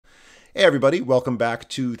Hey everybody, welcome back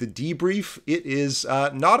to the Debrief. It is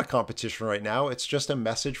not a competition right now. It's just a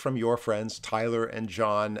message from your friends, Tyler and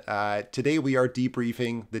John. Today we are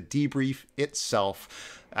debriefing the Debrief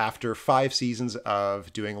itself after 5 seasons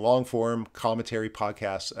of doing long-form commentary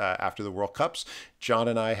podcasts after the World Cups. John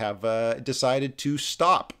and I have decided to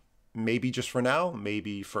stop. Maybe just for now,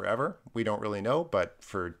 maybe forever. We don't really know, but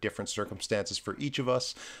for different circumstances for each of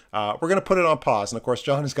us, we're going to put it on pause. And of course,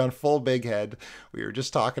 John has gone full big head. We were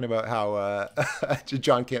just talking about how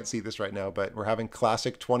John can't see this right now, but we're having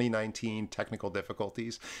classic 2019 technical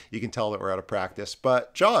difficulties. You can tell that we're out of practice.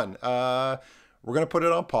 But John, we're going to put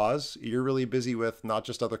it on pause. You're really busy with not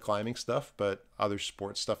just other climbing stuff, but other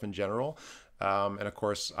sports stuff in general. And of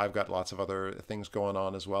course, I've got lots of other things going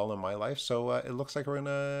on as well in my life. So it looks like we're going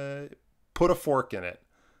to put a fork in it.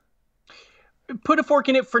 Put a fork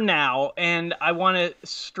in it for now, and I want to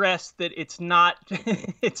stress that it's not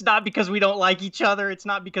it's not because we don't like each other. It's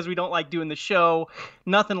not because we don't like doing the show.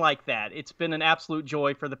 Nothing like that. It's been an absolute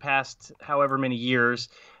joy for the past however many years.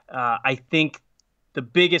 I think the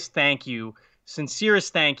biggest thank you,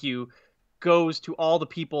 sincerest thank you, goes to all the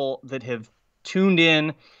people that have tuned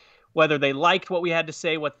in, whether they liked what we had to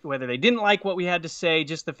say, whether they didn't like what we had to say.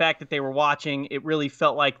 Just the fact that they were watching, it really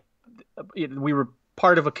felt like we were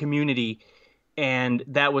part of a community, and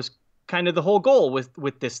that was kind of the whole goal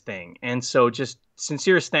with this thing. And so, just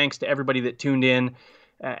sincerest thanks to everybody that tuned in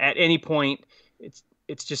at any point.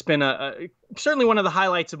 It's just been a certainly one of the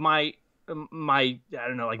highlights of my I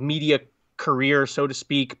don't know, like, media career, so to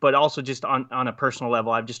speak, but also just on a personal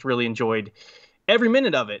level. I've just really enjoyed every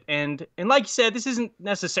minute of it. And like you said, this isn't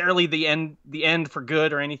necessarily the end for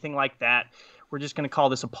good or anything like that. We're just going to call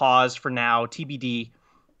this a pause for now, TBD.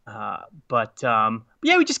 But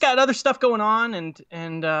yeah, we just got other stuff going on,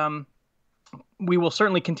 and we will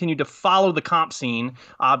certainly continue to follow the comp scene,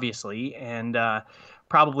 obviously, and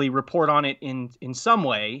probably report on it in some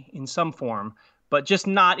way, in some form, but just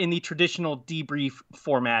not in the traditional debrief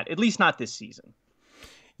format, at least not this season.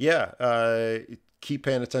 Yeah, keep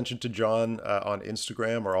paying attention to John on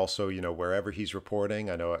Instagram, or also, wherever he's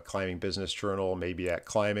reporting. I know at Climbing Business Journal, maybe at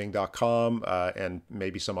climbing.com, and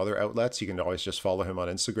maybe some other outlets. You can always just follow him on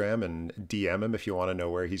Instagram and DM him if you want to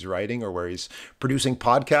know where he's writing or where he's producing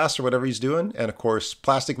podcasts or whatever he's doing. And of course,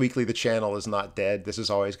 Plastic Weekly, the channel, is not dead. This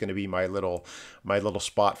is always going to be my little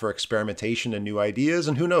spot for experimentation and new ideas.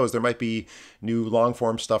 And who knows, there might be new long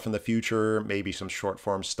form stuff in the future, maybe some short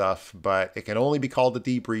form stuff, but it can only be called a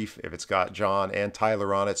debrief if it's got John and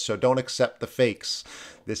Tyler on it. So don't accept the fakes.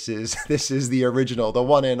 This is the original, the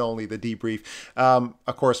one and only, the Debrief.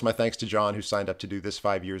 Of course, my thanks to John, who signed up to do this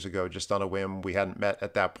 5 years ago, just on a whim. We hadn't met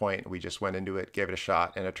at that point. We just went into it, gave it a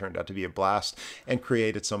shot, and it turned out to be a blast and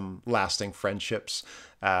created some lasting friendships.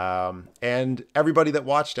 And everybody that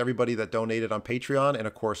watched, everybody that donated on Patreon, and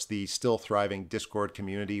of course the still thriving Discord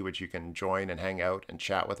community, which you can join and hang out and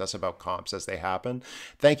chat with us about comps as they happen.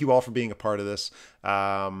 Thank you all for being a part of this.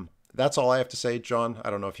 That's all I have to say, John. I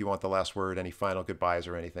don't know if you want the last word, any final goodbyes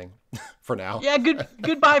or anything for now. Yeah,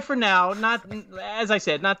 goodbye for now. Not, as I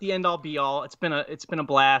said, not the end all be all. It's been a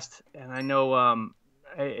blast, and I know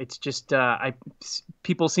it's just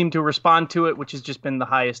people seem to respond to it, which has just been the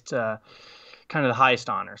highest kind of the highest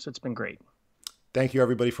honor. So it's been great. Thank you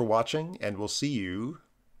everybody for watching, and we'll see you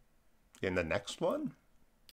in the next one.